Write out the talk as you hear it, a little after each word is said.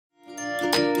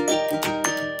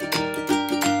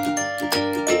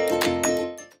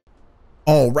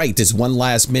All right, this one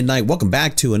last midnight. Welcome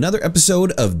back to another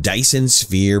episode of Dyson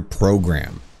Sphere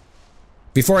Program.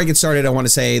 Before I get started, I want to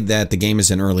say that the game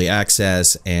is in early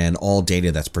access and all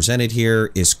data that's presented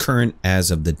here is current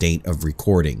as of the date of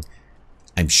recording.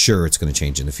 I'm sure it's going to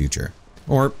change in the future,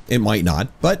 or it might not,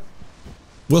 but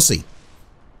we'll see.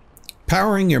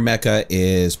 Powering your mecha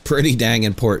is pretty dang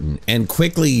important, and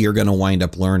quickly you're going to wind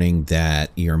up learning that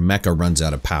your mecha runs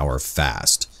out of power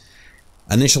fast.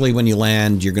 Initially, when you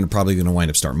land, you're probably going to wind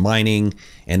up start mining,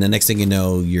 and the next thing you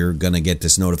know, you're going to get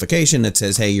this notification that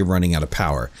says, hey, you're running out of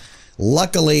power.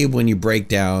 Luckily, when you break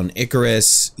down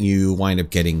Icarus, you wind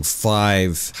up getting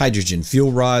 5 hydrogen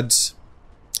fuel rods.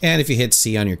 And if you hit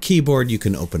C on your keyboard, you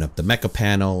can open up the mecha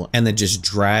panel and then just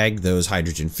drag those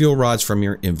hydrogen fuel rods from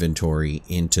your inventory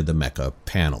into the mecha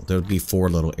panel. There would be 4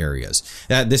 little areas.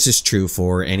 This is true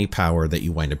for any power that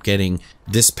you wind up getting.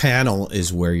 This panel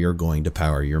is where you're going to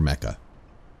power your mecha.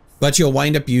 But you'll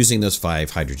wind up using those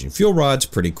 5 hydrogen fuel rods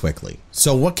pretty quickly.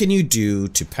 So what can you do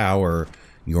to power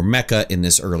your mecha in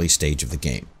this early stage of the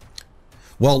game?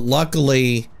 Well,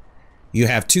 luckily, you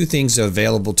have 2 things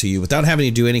available to you without having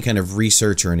to do any kind of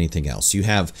research or anything else. You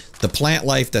have the plant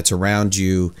life that's around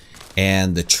you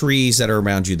and the trees that are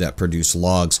around you that produce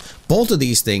logs. Both of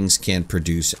these things can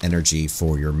produce energy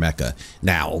for your mecha.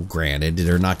 Now, granted,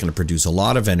 they're not going to produce a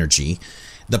lot of energy.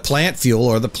 The plant fuel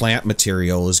or the plant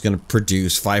material is going to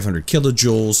produce 500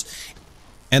 kilojoules,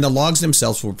 and the logs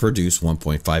themselves will produce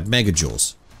 1.5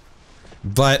 megajoules.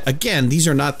 But again, these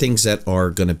are not things that are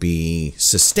going to be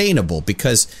sustainable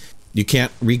because you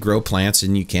can't regrow plants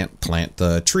and you can't plant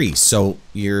the trees. So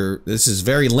this is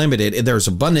very limited. There's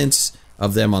abundance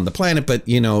of them on the planet, but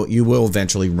you will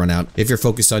eventually run out if you're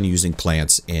focused on using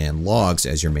plants and logs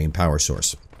as your main power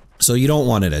source. So you don't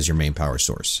want it as your main power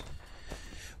source.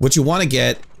 What you want to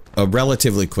get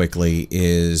relatively quickly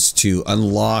is to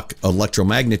unlock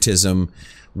electromagnetism,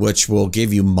 which will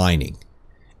give you mining.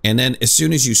 And then as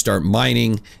soon as you start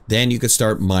mining, then you could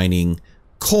start mining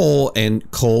coal,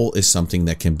 and coal is something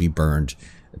that can be burned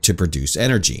to produce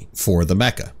energy for the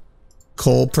mecha.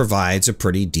 Coal provides a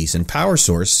pretty decent power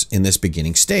source in this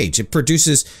beginning stage. It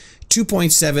produces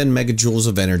 2.7 megajoules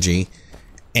of energy,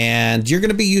 and you're going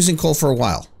to be using coal for a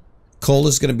while. Coal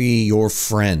is going to be your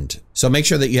friend. So make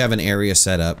sure that you have an area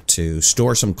set up to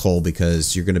store some coal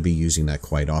because you're going to be using that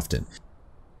quite often.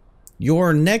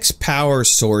 Your next power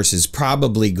source is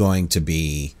probably going to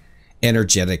be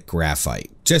energetic graphite,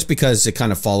 just because it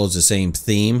kind of follows the same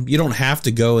theme. You don't have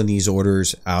to go in these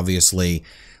orders. Obviously,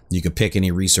 you could pick any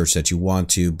research that you want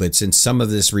to, but since some of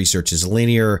this research is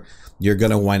linear, you're going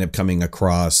to wind up coming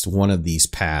across one of these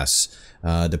paths,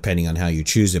 depending on how you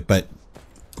choose it. But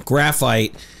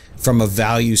graphite, from a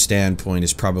value standpoint,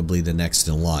 is probably the next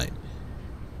in line.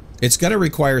 It's going to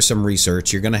require some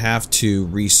research. You're going to have to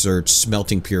research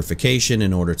smelting purification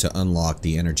in order to unlock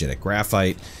the energetic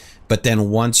graphite. But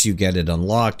then once you get it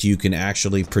unlocked, you can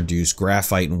actually produce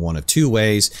graphite in one of 2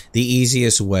 ways. The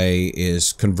easiest way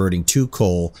is converting 2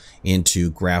 coal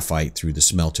into graphite through the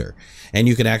smelter. And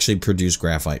you can actually produce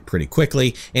graphite pretty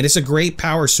quickly. And it's a great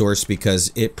power source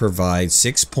because it provides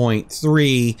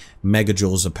 6.3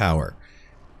 megajoules of power.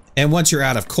 And once you're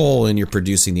out of coal and you're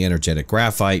producing the energetic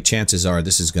graphite, chances are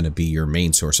this is going to be your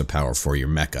main source of power for your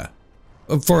mecha.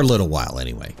 For a little while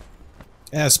anyway.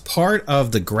 As part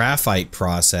of the graphite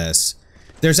process,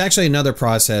 there's actually another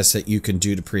process that you can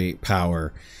do to create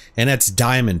power, and that's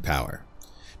diamond power.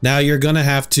 Now you're going to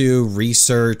have to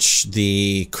research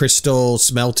the crystal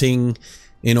smelting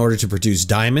in order to produce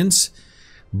diamonds.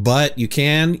 But you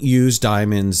can use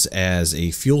diamonds as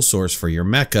a fuel source for your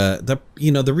mecha.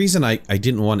 The reason I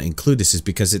didn't want to include this is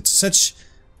because it's such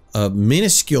a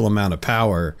minuscule amount of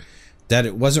power that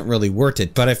it wasn't really worth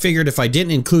it. But I figured if I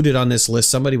didn't include it on this list,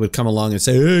 somebody would come along and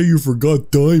say, hey, you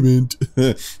forgot diamond.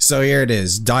 So here it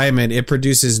is. Diamond, it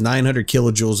produces 900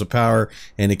 kilojoules of power,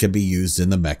 and it can be used in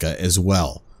the mecha as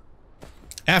well.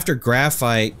 After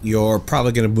graphite, you're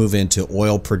probably going to move into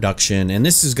oil production, and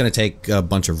this is going to take a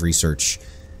bunch of research.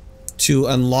 To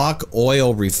unlock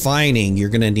oil refining, you're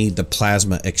going to need the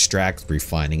plasma extract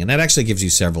refining, and that actually gives you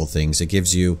several things. It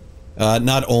gives you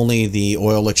not only the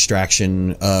oil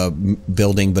extraction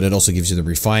building, but it also gives you the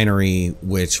refinery,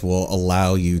 which will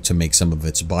allow you to make some of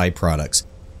its byproducts.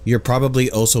 You're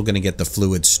probably also going to get the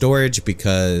fluid storage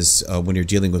because when you're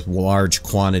dealing with large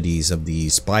quantities of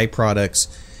these byproducts,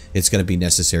 it's going to be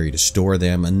necessary to store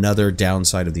them. Another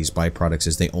downside of these byproducts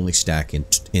is they only stack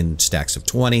in stacks of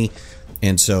 20.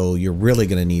 And so you're really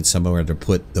going to need somewhere to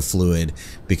put the fluid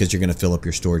because you're going to fill up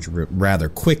your storage rather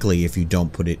quickly if you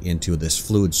don't put it into this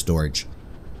fluid storage.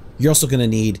 You're also going to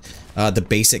need the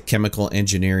basic chemical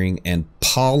engineering and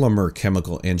polymer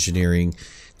chemical engineering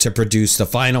to produce the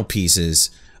final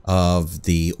pieces of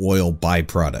the oil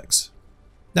byproducts.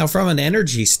 Now, from an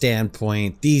energy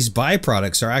standpoint, these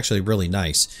byproducts are actually really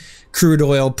nice. Crude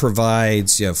oil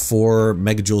provides 4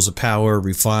 megajoules of power.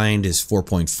 Refined is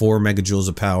 4.4 megajoules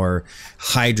of power.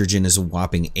 Hydrogen is a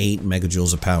whopping 8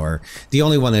 megajoules of power. The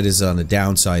only one that is on the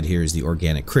downside here is the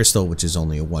organic crystal, which is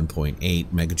only a 1.8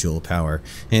 megajoule of power,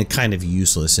 and kind of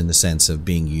useless in the sense of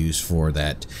being used for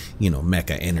that,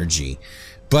 mecha energy.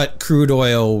 But crude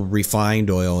oil, refined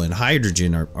oil, and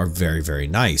hydrogen are very, very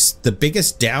nice. The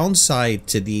biggest downside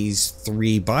to these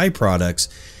 3 byproducts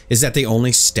is that they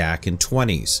only stack in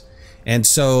 20s. And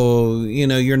so,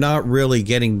 you're not really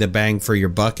getting the bang for your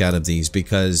buck out of these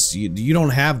because you don't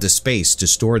have the space to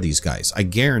store these guys. I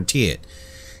guarantee it.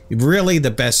 Really, the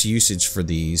best usage for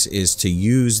these is to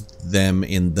use them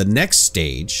in the next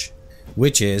stage,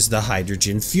 which is the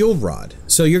hydrogen fuel rod.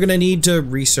 So you're going to need to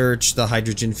research the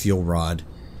hydrogen fuel rod,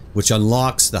 which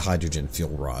unlocks the hydrogen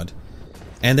fuel rod.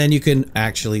 And then you can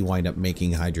actually wind up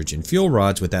making hydrogen fuel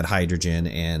rods with that hydrogen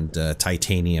and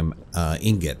titanium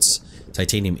ingots.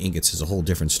 Titanium ingots is a whole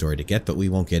different story to get, but we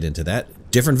won't get into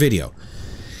that. Different video.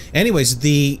 Anyways,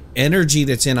 the energy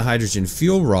that's in a hydrogen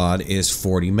fuel rod is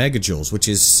 40 megajoules, which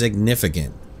is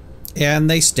significant. And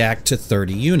they stack to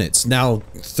 30 units. Now,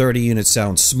 30 units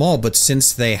sounds small, but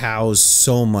since they house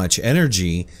so much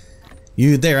energy,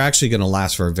 they're actually going to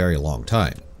last for a very long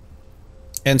time.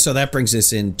 And so that brings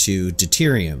us into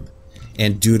deuterium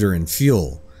and deuteron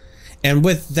fuel. And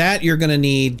with that, you're going to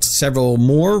need several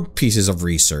more pieces of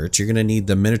research. You're going to need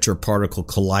the miniature particle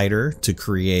collider to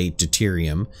create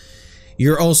deuterium.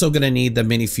 You're also going to need the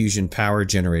mini fusion power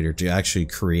generator to actually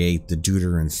create the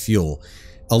deuteron fuel.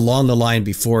 Along the line,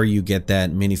 before you get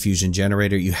that mini fusion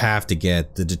generator, you have to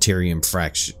get the deuterium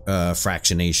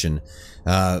fractionation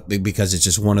because it's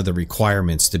just one of the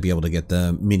requirements to be able to get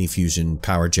the mini fusion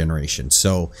power generation.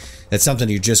 So that's something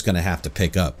you're just going to have to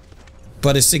pick up.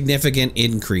 But a significant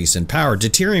increase in power.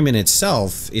 Deuterium in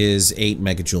itself is 8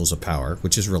 megajoules of power,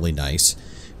 which is really nice.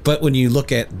 But when you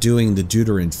look at doing the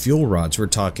deuteron fuel rods, we're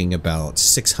talking about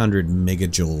 600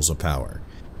 megajoules of power.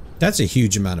 That's a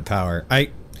huge amount of power. I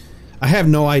have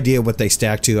no idea what they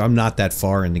stack to. I'm not that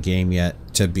far in the game yet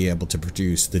to be able to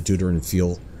produce the deuteron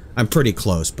fuel. I'm pretty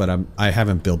close, but I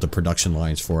haven't built the production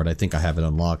lines for it. I think I have it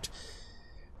unlocked.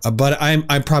 But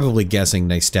I'm probably guessing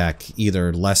they stack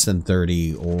either less than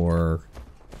 30 or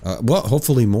well,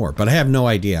 hopefully more, but I have no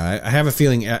idea. I have a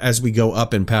feeling as we go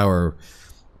up in power,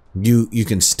 you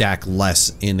can stack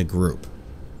less in a group.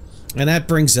 And that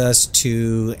brings us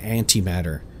to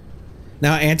antimatter.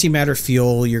 Now, antimatter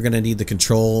fuel, you're going to need the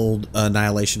controlled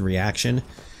annihilation reaction.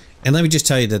 And let me just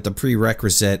tell you that the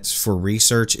prerequisites for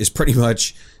research is pretty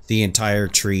much the entire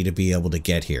tree to be able to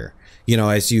get here.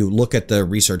 As you look at the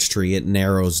research tree, it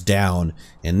narrows down,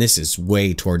 and this is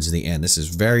way towards the end. This is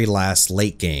very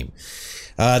late game.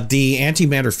 The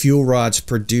antimatter fuel rods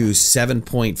produce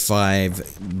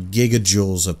 7.5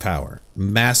 gigajoules of power.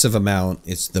 Massive amount.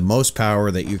 It's the most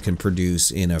power that you can produce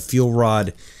in a fuel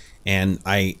rod. And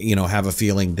I, have a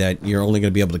feeling that you're only going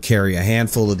to be able to carry a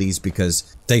handful of these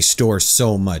because they store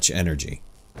so much energy.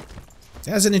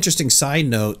 As an interesting side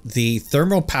note, the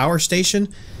thermal power station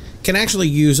can actually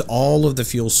use all of the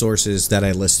fuel sources that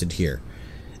I listed here.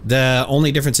 The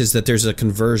only difference is that there's a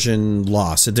conversion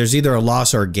loss. There's either a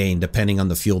loss or a gain depending on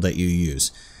the fuel that you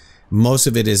use. Most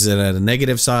of it is at a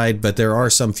negative side, but there are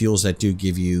some fuels that do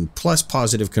give you plus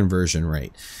positive conversion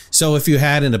rate. So if you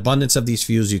had an abundance of these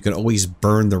fuels, you could always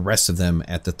burn the rest of them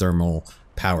at the thermal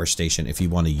power station if you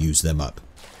want to use them up.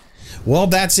 Well,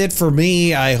 that's it for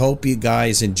me. I hope you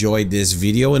guys enjoyed this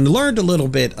video and learned a little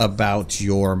bit about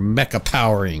your mecha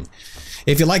powering.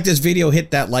 If you like this video,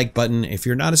 hit that like button. If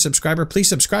you're not a subscriber, please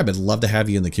subscribe. I'd love to have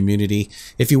you in the community.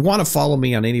 If you want to follow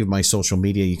me on any of my social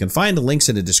media, you can find the links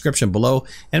in the description below,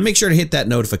 and make sure to hit that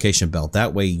notification bell.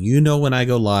 That way you know when I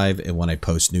go live and when I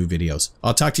post new videos.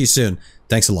 I'll talk to you soon.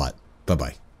 Thanks a lot.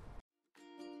 Bye-bye.